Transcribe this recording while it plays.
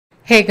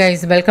Hey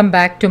guys, welcome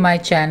back to my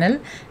channel,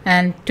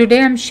 and today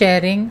I'm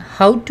sharing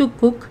how to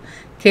cook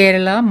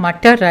Kerala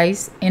Matta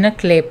rice in a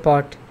clay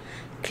pot.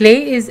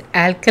 Clay is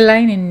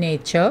alkaline in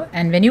nature,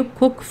 and when you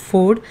cook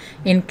food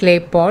in clay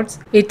pots,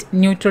 it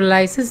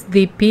neutralizes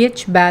the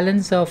pH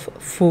balance of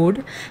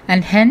food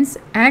and hence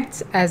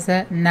acts as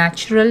a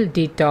natural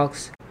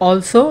detox.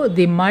 Also,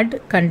 the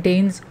mud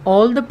contains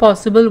all the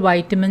possible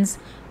vitamins,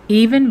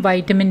 even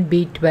vitamin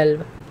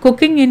B12.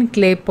 Cooking in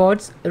clay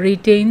pots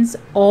retains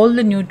all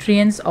the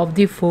nutrients of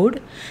the food,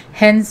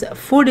 hence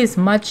food is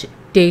much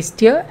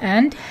tastier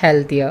and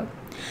healthier.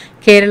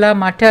 Kerala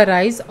Matta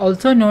rice,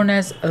 also known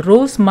as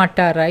rose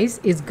Matta rice,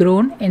 is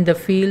grown in the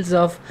fields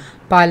of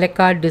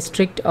Palakkad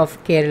district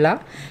of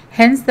Kerala.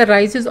 Hence the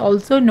rice is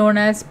also known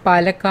as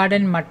Palakkad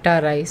and Matta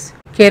rice.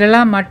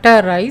 Kerala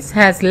Matta rice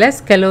has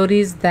less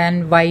calories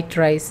than white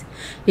rice.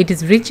 It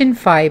is rich in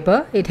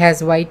fiber, it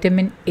has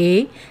vitamin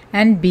A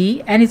and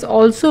B, and is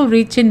also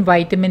rich in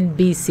vitamin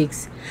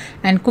B6.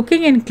 And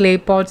cooking in clay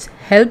pots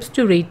helps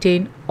to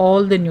retain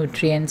all the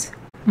nutrients.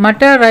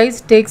 Matta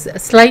rice takes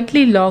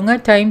slightly longer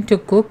time to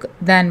cook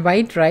than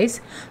white rice.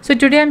 So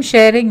today I am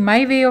sharing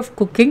my way of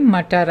cooking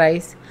Matta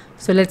rice.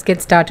 So let's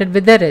get started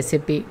with the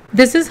recipe.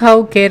 This is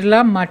how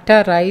Kerala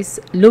Matta rice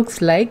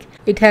looks like.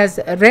 It has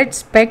red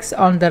specks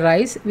on the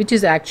rice, which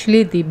is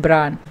actually the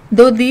bran.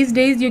 Though these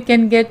days you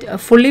can get a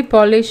fully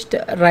polished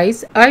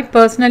rice, I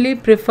personally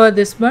prefer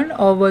this one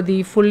over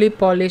the fully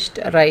polished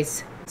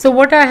rice. So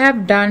what I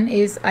have done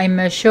is I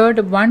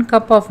measured 1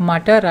 cup of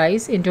Matta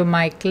rice into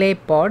my clay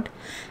pot,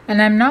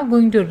 and I am now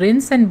going to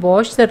rinse and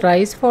wash the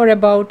rice for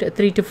about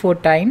 3 to 4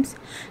 times.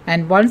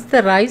 And once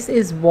the rice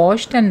is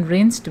washed and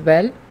rinsed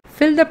well,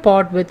 fill the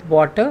pot with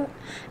water.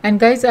 And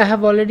guys, I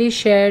have already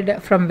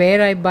shared from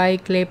where I buy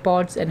clay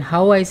pots and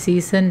how I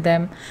season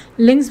them.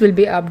 Links will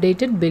be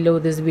updated below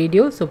this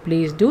video, so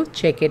please do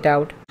check it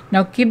out.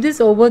 Now keep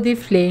this over the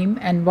flame,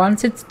 and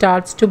once it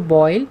starts to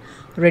boil,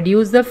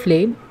 reduce the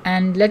flame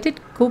and let it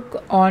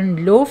cook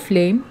on low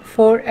flame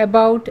for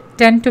about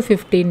 10 to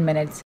 15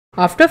 minutes.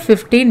 After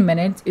 15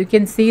 minutes, you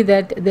can see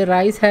that the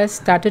rice has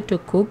started to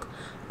cook,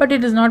 but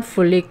it is not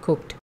fully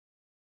cooked.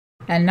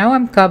 And now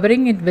I'm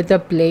covering it with a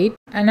plate,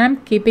 and I'm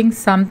keeping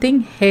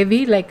something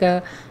heavy like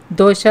a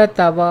dosha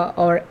tawa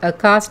or a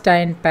cast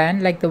iron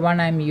pan like the one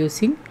I'm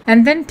using,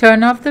 and then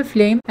turn off the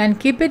flame and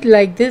keep it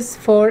like this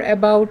for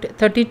about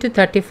 30 to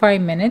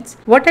 35 minutes.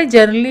 What I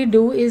generally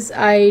do is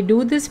I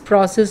do this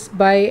process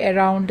by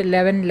around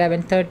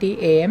 11:30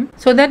 a.m.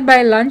 so that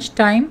by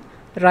lunchtime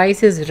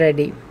rice is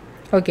ready.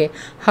 Okay,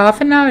 half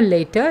an hour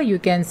later you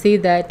can see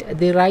that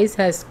the rice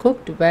has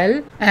cooked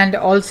well and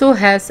also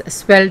has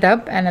swelled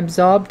up and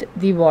absorbed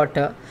the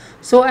water.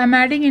 So I'm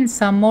adding in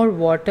some more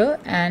water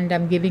and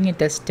I'm giving it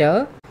a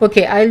stir.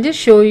 Okay, I'll just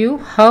show you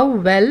how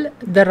well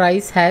the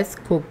rice has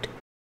cooked.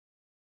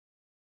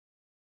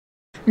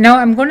 Now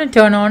I'm going to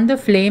turn on the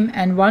flame,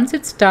 and once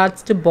it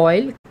starts to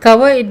boil,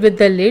 cover it with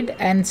the lid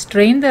and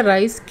strain the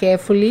rice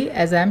carefully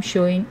as I'm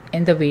showing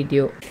in the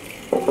video.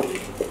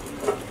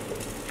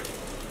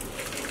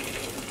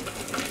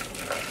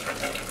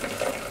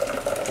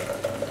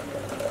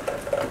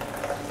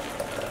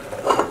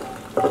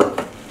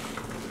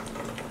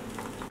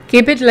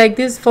 Keep it like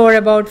this for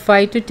about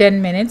 5 to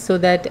 10 minutes so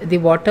that the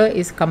water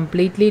is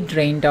completely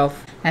drained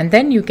off, and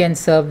then you can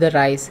serve the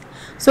rice.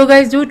 So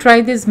guys, do try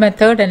this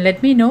method and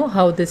let me know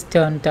how this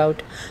turned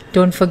out.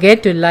 Don't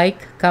forget to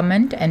like,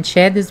 comment and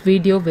share this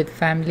video with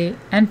family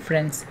and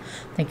friends.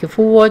 Thank you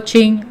for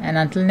watching, and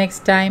until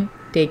next time,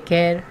 take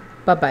care.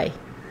 Bye bye.